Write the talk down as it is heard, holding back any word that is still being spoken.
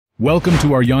Welcome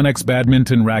to our Yonex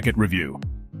Badminton Racket review.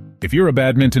 If you're a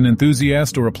badminton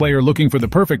enthusiast or a player looking for the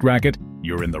perfect racket,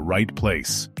 you're in the right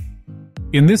place.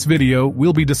 In this video,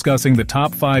 we'll be discussing the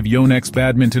top 5 Yonex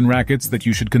badminton rackets that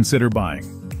you should consider buying.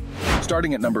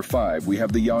 Starting at number 5, we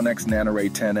have the Yonex Nanoray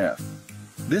 10F.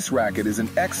 This racket is an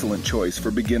excellent choice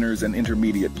for beginners and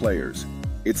intermediate players.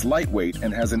 It's lightweight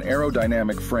and has an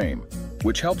aerodynamic frame,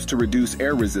 which helps to reduce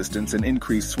air resistance and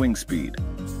increase swing speed.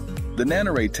 The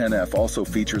Nanoray 10F also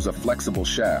features a flexible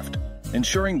shaft,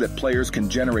 ensuring that players can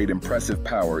generate impressive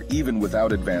power even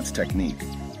without advanced technique.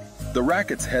 The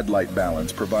racket's headlight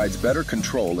balance provides better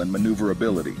control and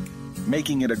maneuverability,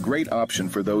 making it a great option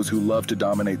for those who love to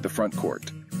dominate the front court.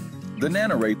 The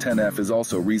Nanoray 10F is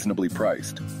also reasonably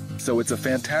priced, so it's a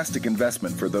fantastic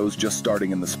investment for those just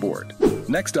starting in the sport.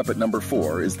 Next up at number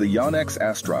 4 is the Yonex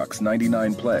Astrox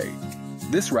 99 Play.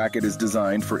 This racket is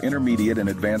designed for intermediate and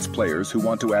advanced players who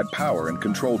want to add power and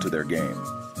control to their game.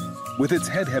 With its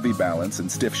head-heavy balance and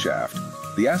stiff shaft,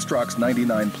 the Astrox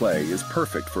 99 Play is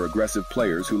perfect for aggressive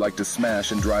players who like to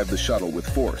smash and drive the shuttle with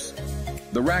force.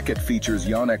 The racket features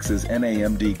Yonex's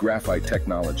NAMD graphite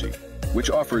technology, which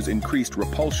offers increased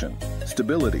repulsion,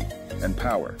 stability, and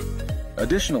power.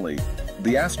 Additionally,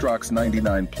 the Astrox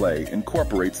 99 Play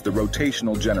incorporates the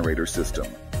rotational generator system,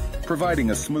 providing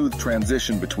a smooth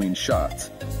transition between shots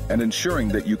and ensuring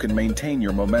that you can maintain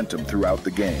your momentum throughout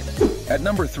the game. At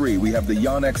number 3, we have the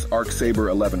Yonex Arc Saber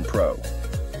 11 Pro.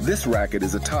 This racket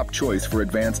is a top choice for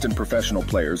advanced and professional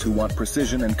players who want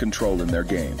precision and control in their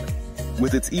game.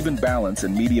 With its even balance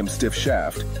and medium stiff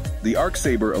shaft, the Arc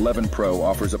Saber 11 Pro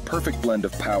offers a perfect blend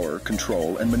of power,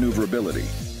 control, and maneuverability.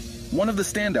 One of the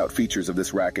standout features of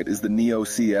this racket is the Neo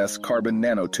CS carbon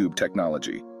nanotube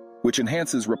technology, which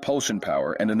enhances repulsion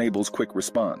power and enables quick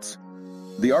response.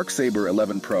 The Arc Saber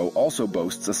 11 Pro also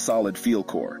boasts a solid feel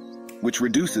core, which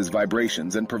reduces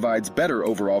vibrations and provides better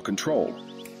overall control.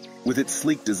 With its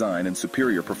sleek design and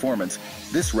superior performance,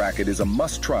 this racket is a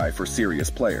must-try for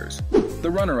serious players. The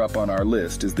runner-up on our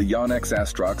list is the Yonex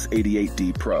Astrox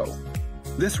 88D Pro.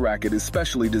 This racket is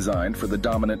specially designed for the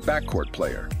dominant backcourt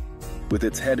player. With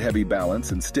its head-heavy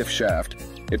balance and stiff shaft,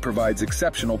 it provides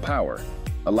exceptional power,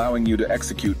 allowing you to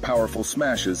execute powerful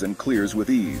smashes and clears with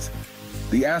ease.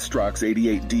 The Astrox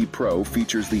 88D Pro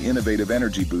features the innovative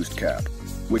Energy Boost cap,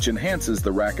 which enhances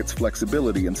the racket's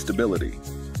flexibility and stability.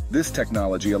 This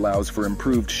technology allows for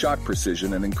improved shot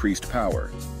precision and increased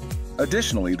power.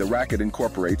 Additionally, the racket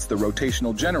incorporates the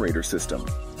rotational generator system,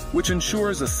 which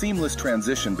ensures a seamless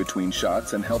transition between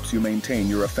shots and helps you maintain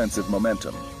your offensive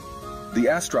momentum. The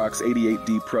Astrox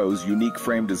 88D Pro's unique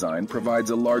frame design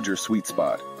provides a larger sweet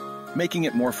spot, making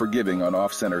it more forgiving on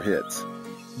off-center hits.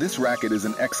 This racket is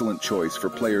an excellent choice for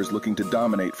players looking to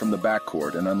dominate from the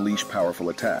backcourt and unleash powerful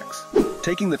attacks.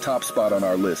 Taking the top spot on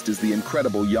our list is the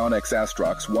incredible Yonex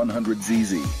Astrox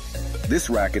 100ZZ. This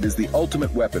racket is the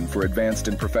ultimate weapon for advanced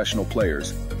and professional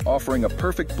players, offering a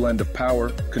perfect blend of power,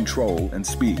 control, and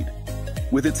speed.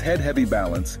 With its head-heavy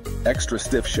balance, extra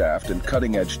stiff shaft, and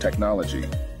cutting-edge technology,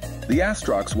 the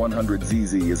Astrox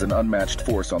 100ZZ is an unmatched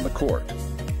force on the court.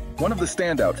 One of the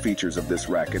standout features of this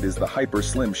racket is the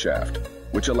hyper-slim shaft,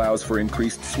 which allows for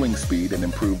increased swing speed and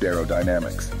improved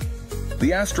aerodynamics.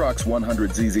 The Astrox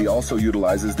 100ZZ also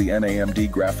utilizes the NAMD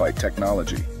graphite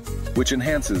technology, which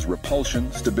enhances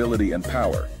repulsion, stability, and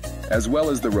power, as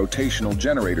well as the rotational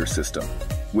generator system,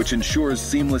 which ensures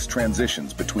seamless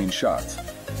transitions between shots.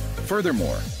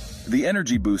 Furthermore, the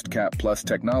Energy Boost Cap Plus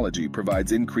technology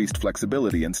provides increased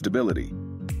flexibility and stability,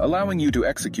 allowing you to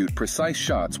execute precise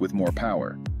shots with more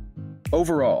power.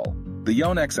 Overall, the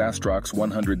Yonex Astrox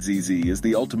 100ZZ is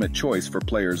the ultimate choice for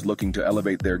players looking to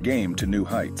elevate their game to new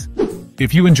heights.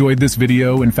 If you enjoyed this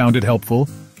video and found it helpful,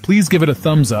 please give it a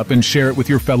thumbs up and share it with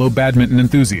your fellow badminton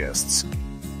enthusiasts.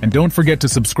 And don't forget to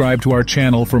subscribe to our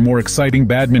channel for more exciting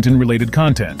badminton-related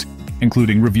content,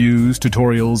 including reviews,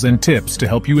 tutorials, and tips to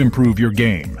help you improve your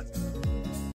game.